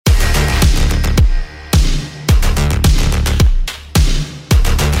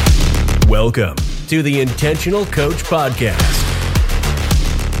Welcome to the Intentional Coach Podcast,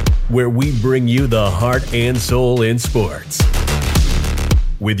 where we bring you the heart and soul in sports.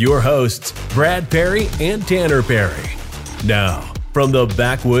 With your hosts, Brad Perry and Tanner Perry. Now, from the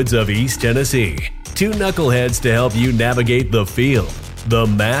backwoods of East Tennessee, two knuckleheads to help you navigate the field, the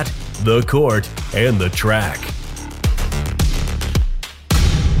mat, the court, and the track.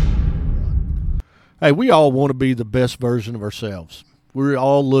 Hey, we all want to be the best version of ourselves. We're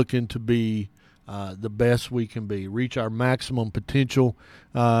all looking to be the best we can be, reach our maximum potential.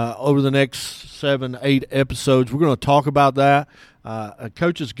 Over the next 7-8 episodes, we're going to talk about that, a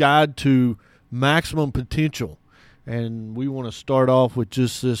coach's guide to maximum potential. And we want to start off with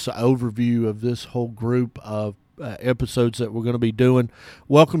just this overview of this whole group of episodes that we're going to be doing.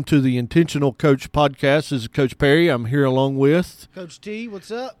 Welcome to the Intentional Coach Podcast. This is Coach Perry. I'm here along with Coach T.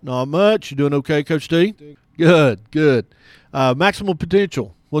 What's up? Not much. You doing okay, Coach T? Good. Maximum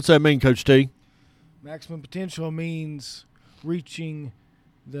potential. What's that mean, Coach T? Maximum potential means reaching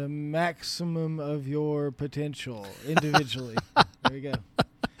the maximum of your potential individually. There you go.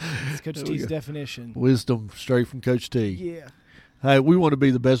 That's Coach T's definition. Wisdom straight from Coach T. Yeah. Hey, we want to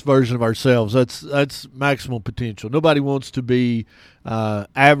be the best version of ourselves. That's maximum potential. Nobody wants to be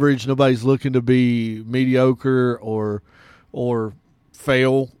average. Nobody's looking to be mediocre or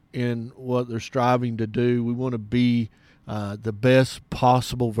fail in what they're striving to do. We want to be the best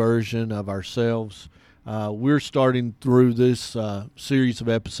possible version of ourselves. We're starting through this series of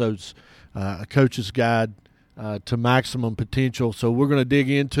episodes, a coach's guide to maximum potential. So we're going to dig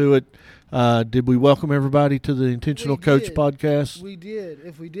into it. Did we welcome everybody to the Intentional Coach Podcast? We did.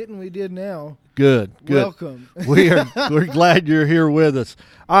 If we didn't, we did now. Good. Welcome. We're glad you're here with us.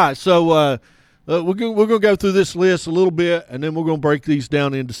 All right, so we're going to go through this list a little bit, and then we're going to break these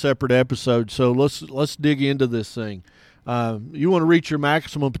down into separate episodes. So let's dig into this thing. You want to reach your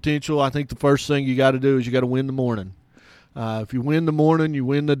maximum potential. I think the first thing you got to do is you got to win the morning. If you win the morning, you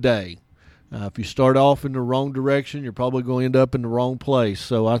win the day. If you start off in the wrong direction, you're probably going to end up in the wrong place.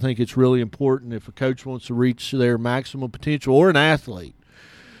 So I think it's really important if a coach wants to reach their maximum potential, or an athlete,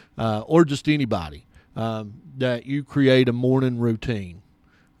 or just anybody, that you create a morning routine.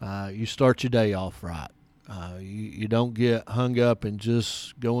 You start your day off right. You don't get hung up in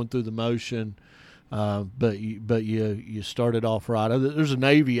just going through the motion, but you start it off right. There's a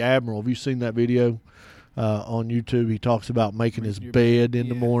Navy admiral. Have you seen that video? On YouTube, he talks about making his bed in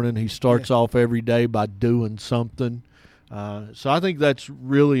the morning. He starts off every day by doing something. So I think that's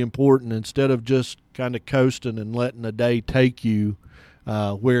really important. Instead of just kind of coasting and letting the day take you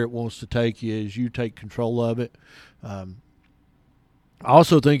where it wants to take you, is you take control of it. I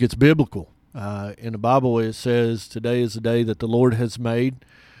also think it's biblical. In the Bible, it says, "Today is the day that the Lord has made.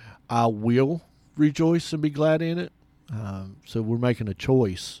 I will rejoice and be glad in it." So we're making a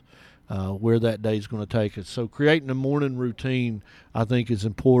choice where that day is going to take us. So creating a morning routine, I think, is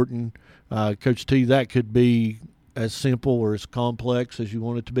important. Coach T, that could be as simple or as complex as you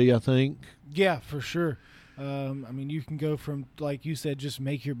want it to be, I think. Yeah, for sure. I mean, you can go from, like you said, just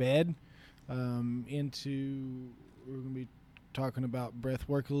make your bed, into, we're going to be talking about breath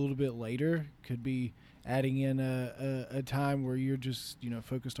work a little bit later. Could be adding in a time where you're just,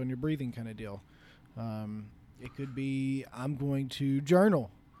 focused on your breathing kind of deal. It could be, I'm going to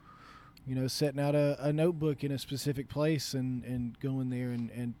journal. Setting out a notebook in a specific place and going there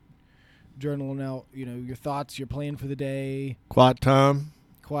and journaling out, your thoughts, your plan for the day. Quiet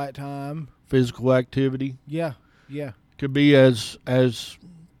time. Physical activity. Yeah. Could be as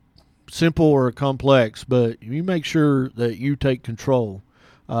simple or complex, but you make sure that you take control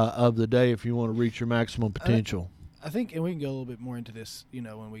of the day if you want to reach your maximum potential. I think, and we can go a little bit more into this,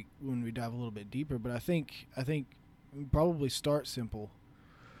 when we dive a little bit deeper, but I think we probably start simple.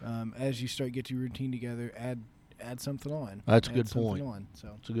 As you start get your routine together, add something on. That's a good point.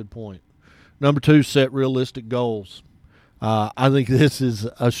 That's a good point. Number 2, set realistic goals. I think this is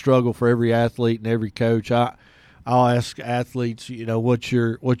a struggle for every athlete and every coach. I'll ask athletes, what's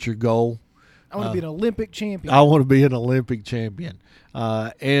your goal? I want to be an Olympic champion. I want to be an Olympic champion.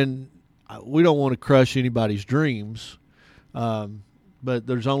 And we don't want to crush anybody's dreams, but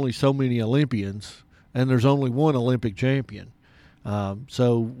there's only so many Olympians, and there's only one Olympic champion.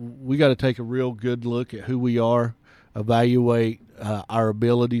 So we got to take a real good look at who we are, evaluate our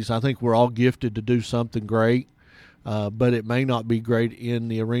abilities. I think we're all gifted to do something great, but it may not be great in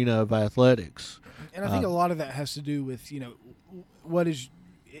the arena of athletics. And I think a lot of that has to do with, what is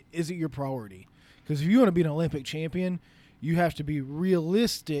it your priority? Because if you want to be an Olympic champion, you have to be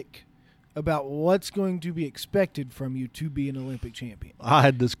realistic about what's going to be expected from you to be an Olympic champion. I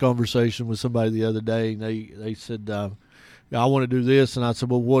had this conversation with somebody the other day, and they said, I want to do this. And I said,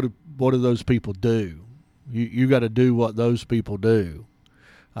 well, what do those people do? You got to do what those people do.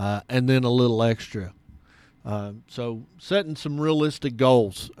 And then a little extra. So setting some realistic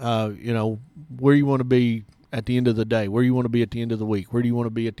goals, where you want to be at the end of the day, where you want to be at the end of the week, where do you want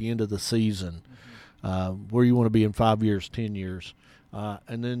to be at the end of the season, where you want to be in 5 years, 10 years,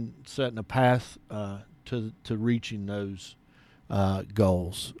 and then setting a path to reaching those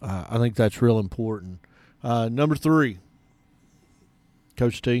goals. I think that's real important. Number 3,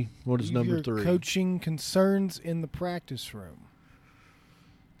 Coach T, what is number 3? Coaching concerns in the practice room.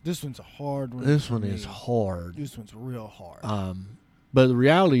 This one's a hard one. This one is hard. This one's real hard. But the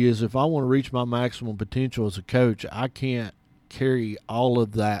reality is, if I want to reach my maximum potential as a coach, I can't carry all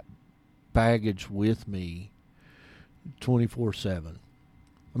of that baggage with me 24/7.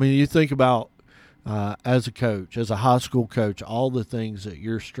 I mean, you think about as a coach, as a high school coach, all the things that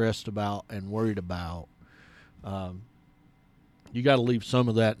you're stressed about and worried about. You got to leave some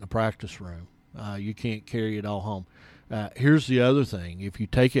of that in the practice room. You can't carry it all home. Here's the other thing. If you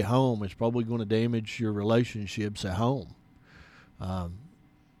take it home, it's probably going to damage your relationships at home.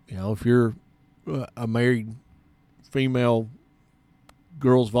 If you're a married female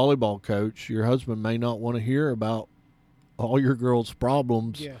girls volleyball coach, your husband may not want to hear about all your girls'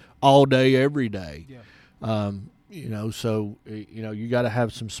 problems all day, every day. Yeah. So you got to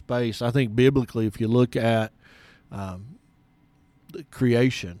have some space. I think biblically, if you look at the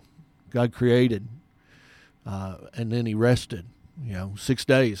creation, God created, and then he rested. 6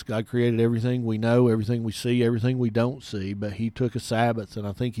 days. God created everything we know, everything we see, everything we don't see, but he took a Sabbath, and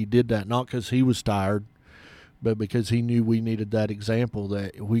I think he did that not because he was tired, but because he knew we needed that example,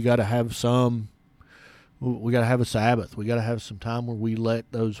 that we got to have a Sabbath. We got to have some time where we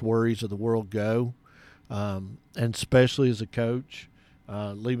let those worries of the world go, and especially as a coach,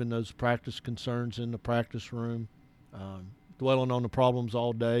 leaving those practice concerns in the practice room, dwelling on the problems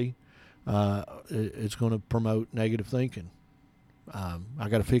all day, it's going to promote negative thinking. I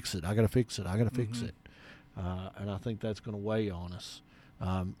got to fix it. I got to fix it. I got to fix it. And I think that's going to weigh on us.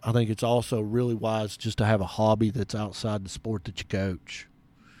 I think it's also really wise just to have a hobby that's outside the sport that you coach.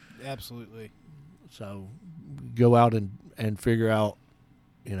 Absolutely. So go out and figure out,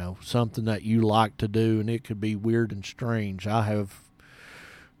 something that you like to do, and it could be weird and strange. Several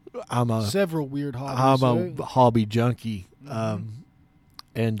weird hobbies. I'm a hobby junkie,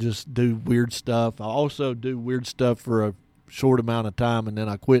 and just do weird stuff. I also do weird stuff for a short amount of time, and then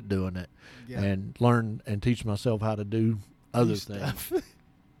I quit doing it and learn and teach myself how to do other things.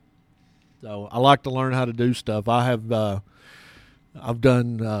 So I like to learn how to do stuff. I've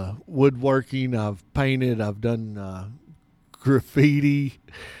done woodworking, I've painted, I've done graffiti.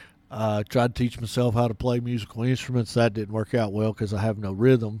 Tried to teach myself how to play musical instruments. That didn't work out well because I have no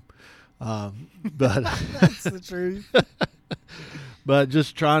rhythm. But that's the truth. But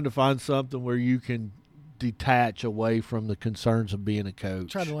just trying to find something where you can detach away from the concerns of being a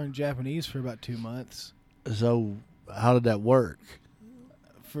coach. Tried to learn Japanese for about 2 months. So how did that work?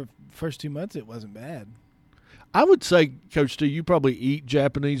 For first 2 months, it wasn't bad. I would say, Coach T, you probably eat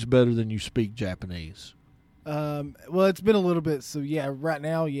Japanese better than you speak Japanese. Well, it's been a little bit, so yeah, right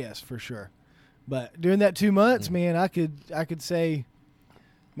now, yes, for sure. But during that 2 months, man, I could say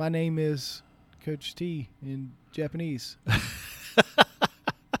my name is Coach T in Japanese.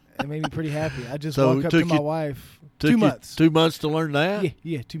 It made me pretty happy. I just walked up to my wife. 2 months. 2 months to learn that?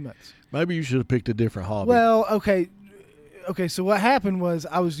 Yeah, 2 monmonths. Maybe you should have picked a different hobby. Well, okay, so what happened was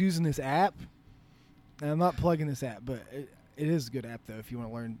I was using this app, and I'm not plugging this app, but it is a good app, though, if you want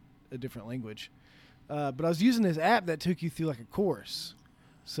to learn a different language. But I was using this app that took you through like a course.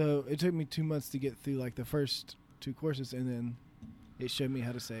 So it took me 2 months to get through like the first 2 courses, and then it showed me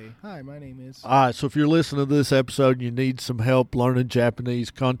how to say, hi, my name is. All right, so if you're listening to this episode and you need some help learning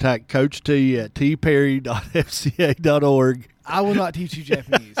Japanese, contact Coach T at tperry.fca.org. I will not teach you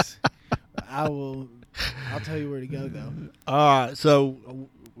Japanese. I'll tell you where to go, though. All right, so,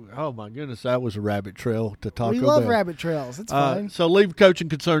 oh my goodness, that was a rabbit trail to Taco Bell. We love rabbit trails. It's fine. So leave coaching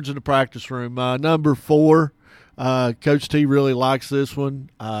concerns in the practice room. Number 4, Coach T really likes this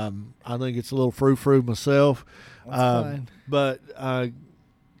one. I think it's a little frou-frou myself. That's fine. But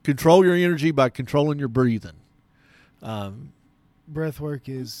control your energy by controlling your breathing. Breath work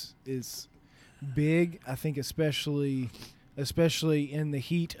is big, I think, especially in the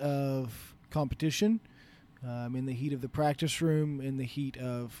heat of competition, in the heat of the practice room, in the heat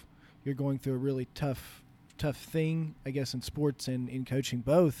of you're going through a really tough thing, I guess, in sports and in coaching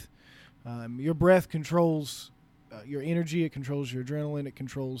both. Your breath controls your energy. It controls your adrenaline. It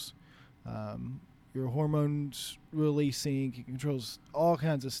controls your hormones releasing. It controls all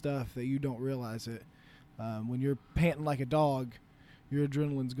kinds of stuff that you don't realize it. When you're panting like a dog, your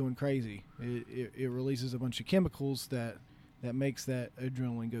adrenaline's going crazy. It releases a bunch of chemicals that makes that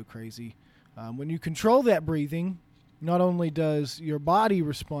adrenaline go crazy. When you control that breathing, not only does your body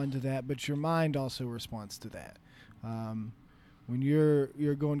respond to that, but your mind also responds to that. When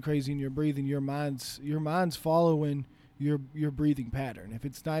you're going crazy in your breathing, your mind's following your breathing pattern. If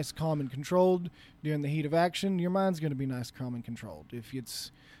it's nice, calm, and controlled during the heat of action, your mind's going to be nice, calm, and controlled. If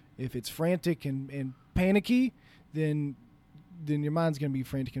it's frantic and panicky, then your mind's going to be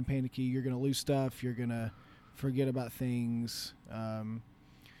frantic and panicky. You're going to lose stuff. You're going to forget about things,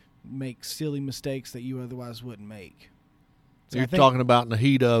 make silly mistakes that you otherwise wouldn't make. So You're talking about in the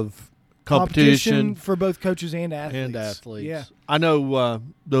heat of competition for both coaches and athletes. Yeah, I know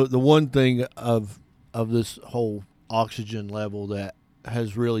the one thing of this whole oxygen level that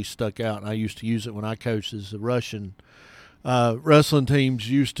has really stuck out, and I used to use it when I coached, is the Russian wrestling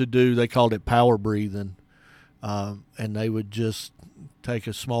teams used to do. They called it power breathing, and they would just take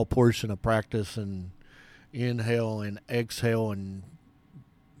a small portion of practice and inhale and exhale and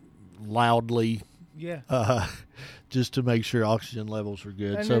loudly. Yeah. Just to make sure oxygen levels are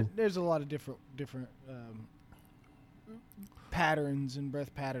good. And so there's a lot of different patterns and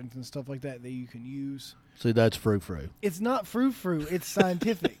breath patterns and stuff like that you can use. See, that's frou-frou. It's not frou-frou. It's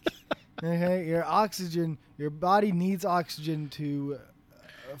scientific. Okay, your body needs oxygen to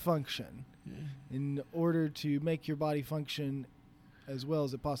function. In order to make your body function as well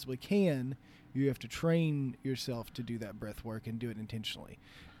as it possibly can, you have to train yourself to do that breath work and do it intentionally.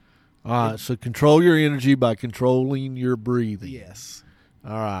 All right, so control your energy by controlling your breathing. Yes.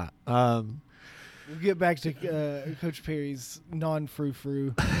 All right. We'll get back to Coach Perry's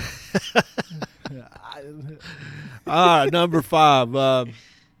non-frou-frou. All right, number 5.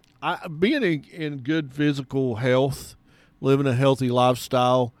 Being in good physical health, living a healthy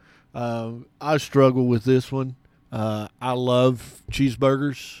lifestyle, I struggle with this one. I love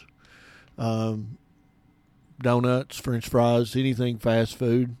cheeseburgers, donuts, French fries, anything fast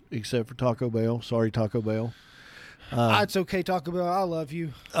food except for Taco Bell. Sorry, Taco Bell. It's okay, Taco Bell. I love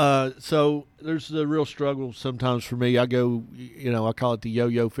you. So there's the real struggle sometimes for me. I go, I call it the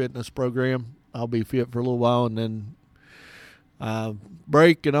yo-yo fitness program. I'll be fit for a little while and then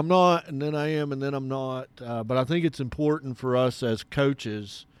break, and I'm not, and then I am, and then I'm not. But I think it's important for us as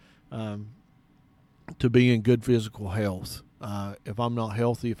coaches to be in good physical health. If I'm not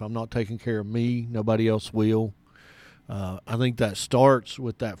healthy, if I'm not taking care of me, nobody else will. I think that starts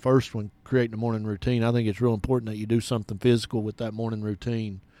with that first one, creating a morning routine. I think it's real important that you do something physical with that morning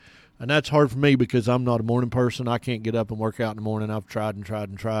routine. And that's hard for me because I'm not a morning person. I can't get up and work out in the morning. I've tried and tried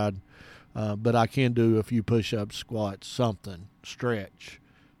and tried. But I can do a few push-ups, squats, something, stretch,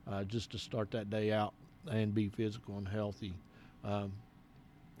 just to start that day out and be physical and healthy.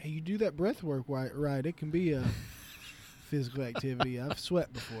 Hey, you do that breath work right. It can be a physical activity. I've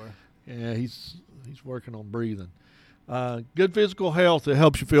sweat before. Yeah, he's working on breathing. Good physical health, it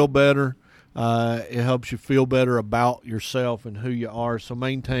helps you feel better. It helps you feel better about yourself and who you are. So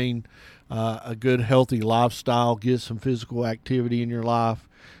maintain a good, healthy lifestyle. Get some physical activity in your life.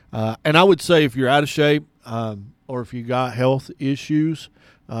 And I would say if you're out of shape or if you got health issues,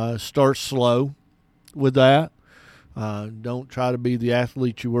 start slow with that. Don't try to be the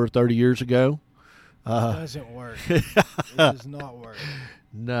athlete you were 30 years ago. It doesn't work. It does not work.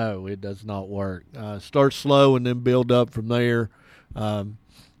 No, it does not work. Start slow and then build up from there.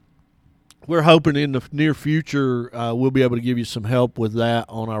 We're hoping in the near future we'll be able to give you some help with that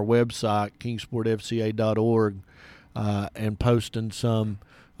on our website, kingsportfca.org, and posting some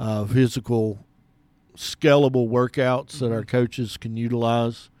physical, scalable workouts that our coaches can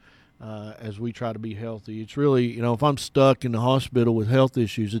utilize as we try to be healthy. It's really, if I'm stuck in the hospital with health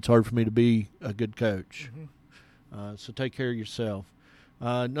issues, it's hard for me to be a good coach. So take care of yourself.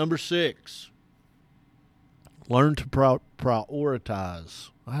 Number 6, learn to prioritize.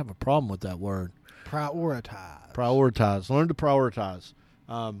 I have a problem with that word. Prioritize. Learn to prioritize.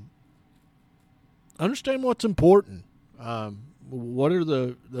 Understand what's important. What are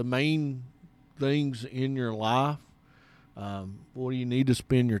the main things in your life? What do you need to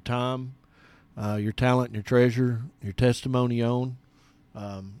spend your time, your talent, and your treasure, your testimony on?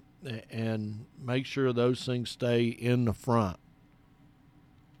 And make sure those things stay in the front.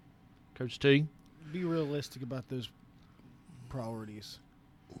 Coach T? Be realistic about those priorities.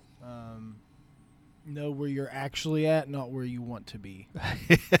 Know where you're actually at, not where you want to be.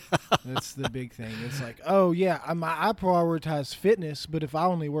 That's the big thing. It's like, oh, yeah, I prioritize fitness, but if I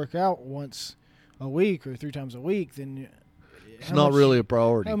only work out once a week or 3 times a week, then it's not really a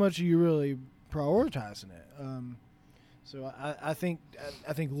priority. How much are you really prioritizing it? So I think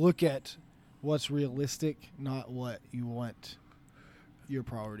look at what's realistic, not what you want your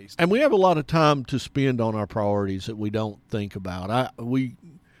priorities. And we have a lot of time to spend on our priorities that we don't think about.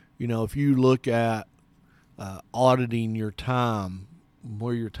 If you look at auditing your time,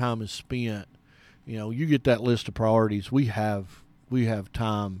 where your time is spent, you get that list of priorities. We have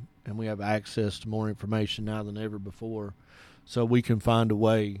time and we have access to more information now than ever before, so we can find a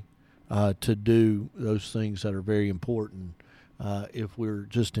way to do those things that are very important if we're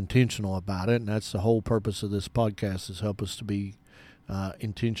just intentional about it. And that's the whole purpose of this podcast, is help us to be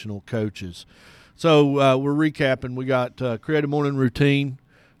intentional coaches. So we're recapping. We got create a morning routine,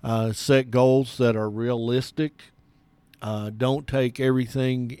 set goals that are realistic. Don't take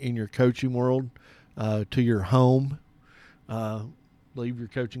everything in your coaching world to your home. Leave your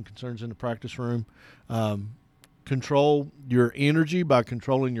coaching concerns in the practice room. Control your energy by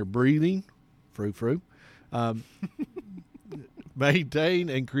controlling your breathing. Frou. Maintain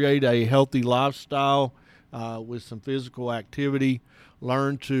and create a healthy lifestyle with some physical activity.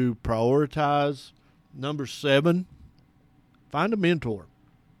 Learn to prioritize. Number 7, find a mentor.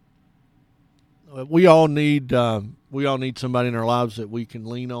 We all need somebody in our lives that we can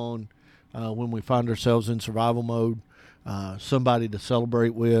lean on when we find ourselves in survival mode. Somebody to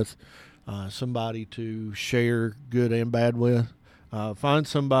celebrate with, somebody to share good and bad with. Find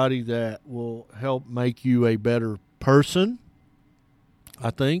somebody that will help make you a better person, I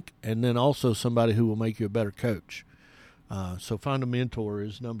think, and then also somebody who will make you a better coach. So find a mentor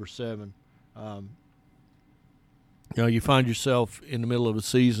is number 7. You find yourself in the middle of a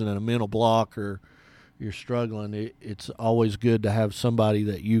season in a mental block, or you're struggling. It's always good to have somebody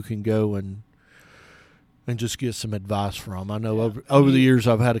that you can go and just get some advice from. I know over the years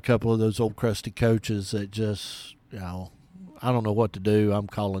I've had a couple of those old crusty coaches that just, I don't know what to do. I'm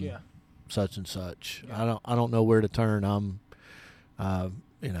calling such and such. Yeah. I don't know where to turn.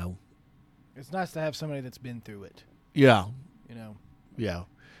 It's nice to have somebody that's been through it. Yeah. Yeah.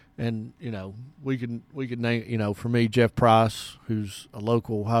 And, we can name, for me, Jeff Price, who's a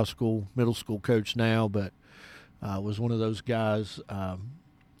local high school, middle school coach now, but was one of those guys.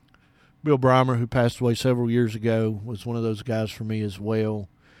 Bill Breimer, who passed away several years ago, was one of those guys for me as well.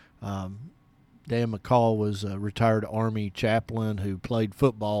 Dan McCall was a retired Army chaplain who played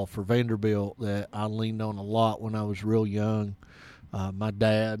football for Vanderbilt that I leaned on a lot when I was real young. My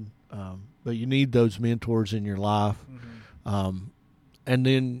dad. But you need those mentors in your life. Mm-hmm. And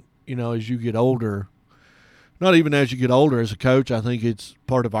then, as you get older, not even as you get older as a coach, I think it's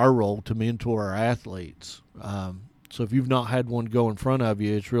part of our role to mentor our athletes. So if you've not had one go in front of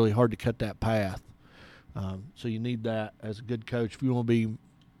you, it's really hard to cut that path. So you need that as a good coach. If you want to be,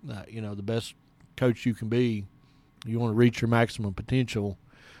 the best coach you can be, you want to reach your maximum potential.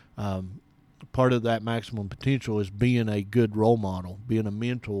 Part of that maximum potential is being a good role model, being a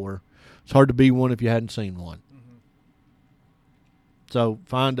mentor. It's hard to be one if you hadn't seen one. Mm-hmm. So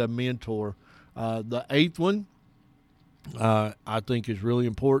find a mentor. The 8th one, I think, is really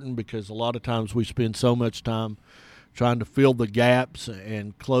important, because a lot of times we spend so much time trying to fill the gaps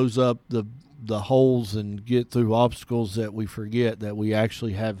and close up the holes and get through obstacles that we forget that we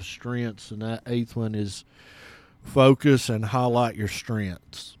actually have strengths. And that 8th one is focus and highlight your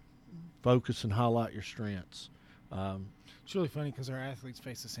strengths. Focus and highlight your strengths. It's really funny because our athletes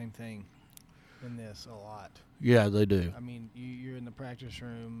face the same thing in this a lot. Yeah, they do. I mean, you're in the practice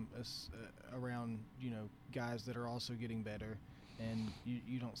room around, guys that are also getting better, and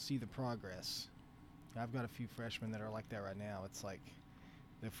you don't see the progress. I've got a few freshmen that are like that right now. It's like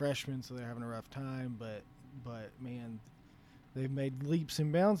they're freshmen, so they're having a rough time, but man, they've made leaps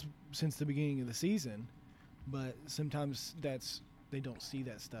and bounds since the beginning of the season. But sometimes they don't see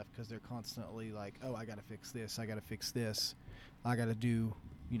that stuff because they're constantly like, oh, I got to fix this. I got to fix this. I got to do,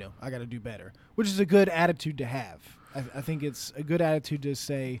 I got to do better, which is a good attitude to have. I think it's a good attitude to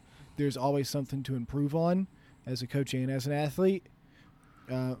say there's always something to improve on as a coach and as an athlete.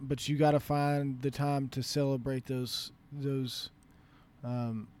 But you got to find the time to celebrate those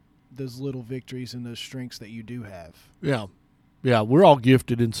little victories and those strengths that you do have. Yeah. Yeah, we're all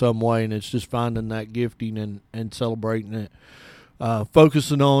gifted in some way, and it's just finding that gifting and celebrating it.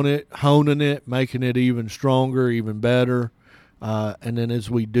 Focusing on it, honing it, making it even stronger, even better. And then as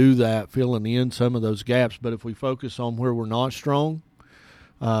we do that, filling in some of those gaps. But if we focus on where we're not strong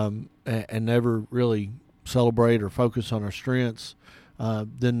and never really celebrate or focus on our strengths,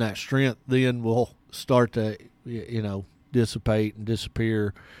 then that strength then will start to, dissipate and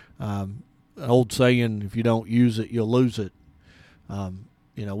disappear. An old saying, if you don't use it, you'll lose it. We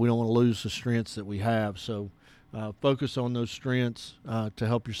don't want to lose the strengths that we have. So focus on those strengths to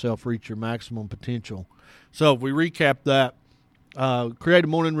help yourself reach your maximum potential. So if we recap that, create a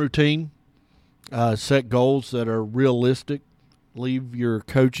morning routine. Set goals that are realistic. Leave your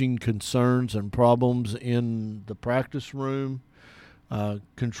coaching concerns and problems in the practice room.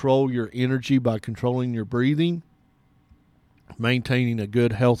 Control your energy by controlling your breathing. Maintaining a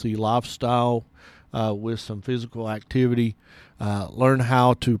good, healthy lifestyle with some physical activity. Learn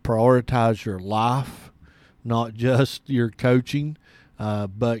how to prioritize your life, not just your coaching,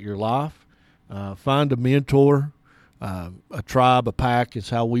 but your life. Find a mentor. A tribe, a pack is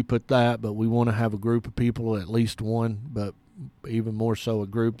how we put that, but we want to have a group of people, at least one, but even more so a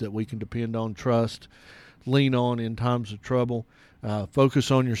group that we can depend on, trust, lean on in times of trouble. Focus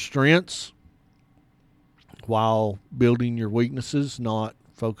on your strengths while building your weaknesses, not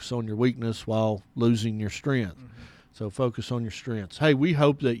focus on your weakness while losing your strength. Mm-hmm. So focus on your strengths. Hey, we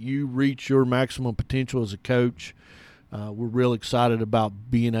hope that you reach your maximum potential as a coach. We're real excited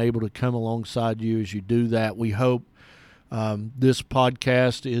about being able to come alongside you as you do that. We hope this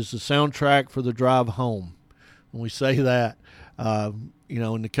podcast is the soundtrack for the drive home. When we say that, in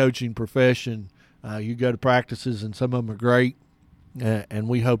the coaching profession, you go to practices and some of them are great, and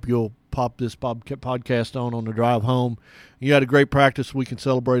we hope you'll pop this podcast on the drive home. You had a great practice. We can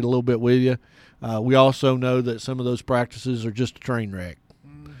celebrate a little bit with you. We also know that some of those practices are just a train wreck.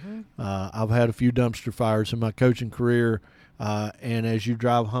 Mm-hmm. I've had a few dumpster fires in my coaching career, and as you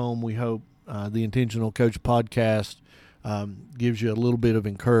drive home, we hope the Intentional Coach podcast gives you a little bit of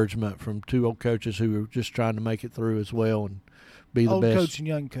encouragement from two old coaches who are just trying to make it through as well and be the best. Old coach and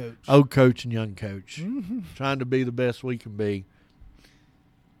young coach. Old coach and young coach. Mm-hmm. Trying to be the best we can be.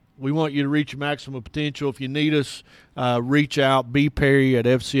 We want you to reach your maximum potential. If you need us, reach out,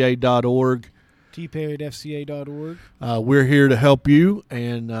 bperry@fca.org. tperry@fca.org. We're here to help you,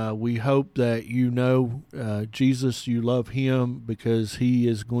 and we hope that you know Jesus, you love him, because he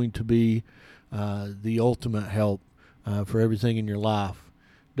is going to be the ultimate help for everything in your life.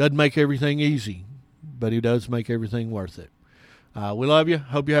 Doesn't make everything easy, but he does make everything worth it. We love you.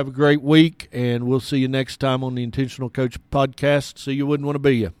 Hope you have a great week, and we'll see you next time on the Intentional Coach podcast. See you wouldn't want to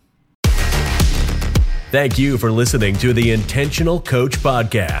be you. Thank you for listening to the Intentional Coach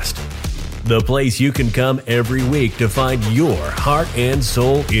podcast, the place you can come every week to find your heart and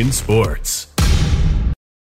soul in sports.